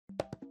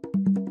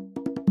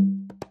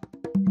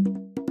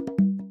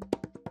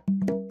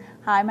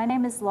Hi, my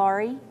name is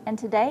Laurie, and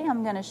today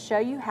I'm going to show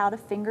you how to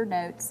finger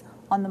notes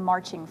on the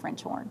marching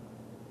French horn.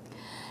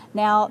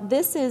 Now,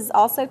 this is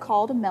also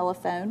called a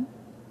mellophone.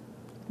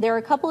 There are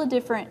a couple of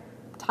different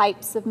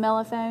types of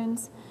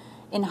mellophones.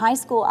 In high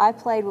school, I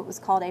played what was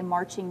called a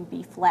marching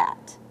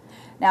B-flat.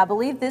 Now, I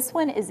believe this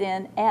one is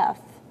in F,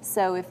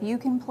 so if you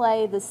can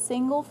play the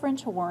single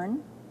French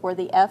horn or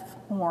the F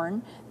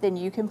horn, then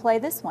you can play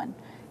this one.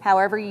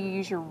 However, you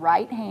use your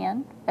right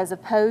hand as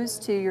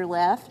opposed to your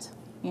left,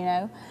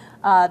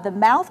 The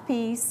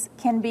mouthpiece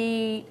can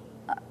be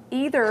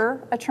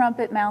either a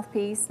trumpet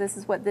mouthpiece, this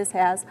is what this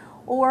has,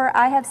 or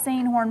I have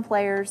seen horn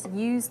players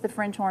use the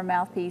French horn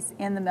mouthpiece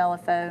in the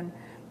mellophone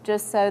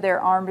just so their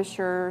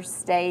embouchure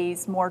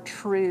stays more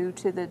true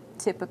to the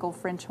typical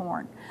French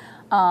horn.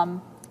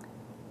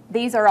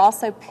 These are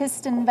also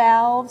piston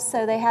valves,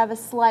 so they have a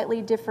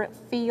slightly different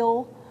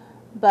feel,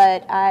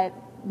 but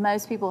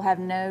most people have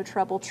no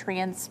trouble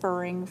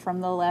transferring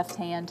from the left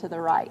hand to the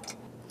right.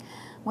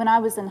 When I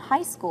was in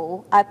high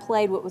school, I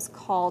played what was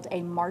called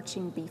a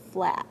marching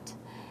B-flat.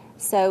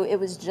 So it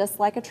was just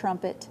like a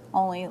trumpet,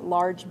 only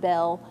large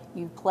bell.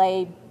 You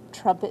played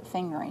trumpet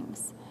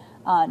fingerings.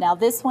 Now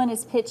this one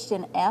is pitched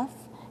in F,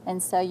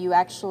 and so you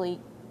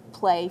actually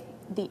play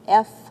the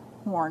F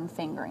horn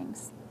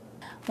fingerings.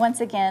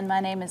 Once again, my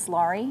name is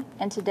Laurie,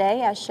 and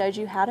today I showed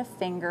you how to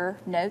finger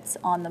notes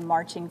on the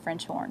marching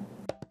French horn.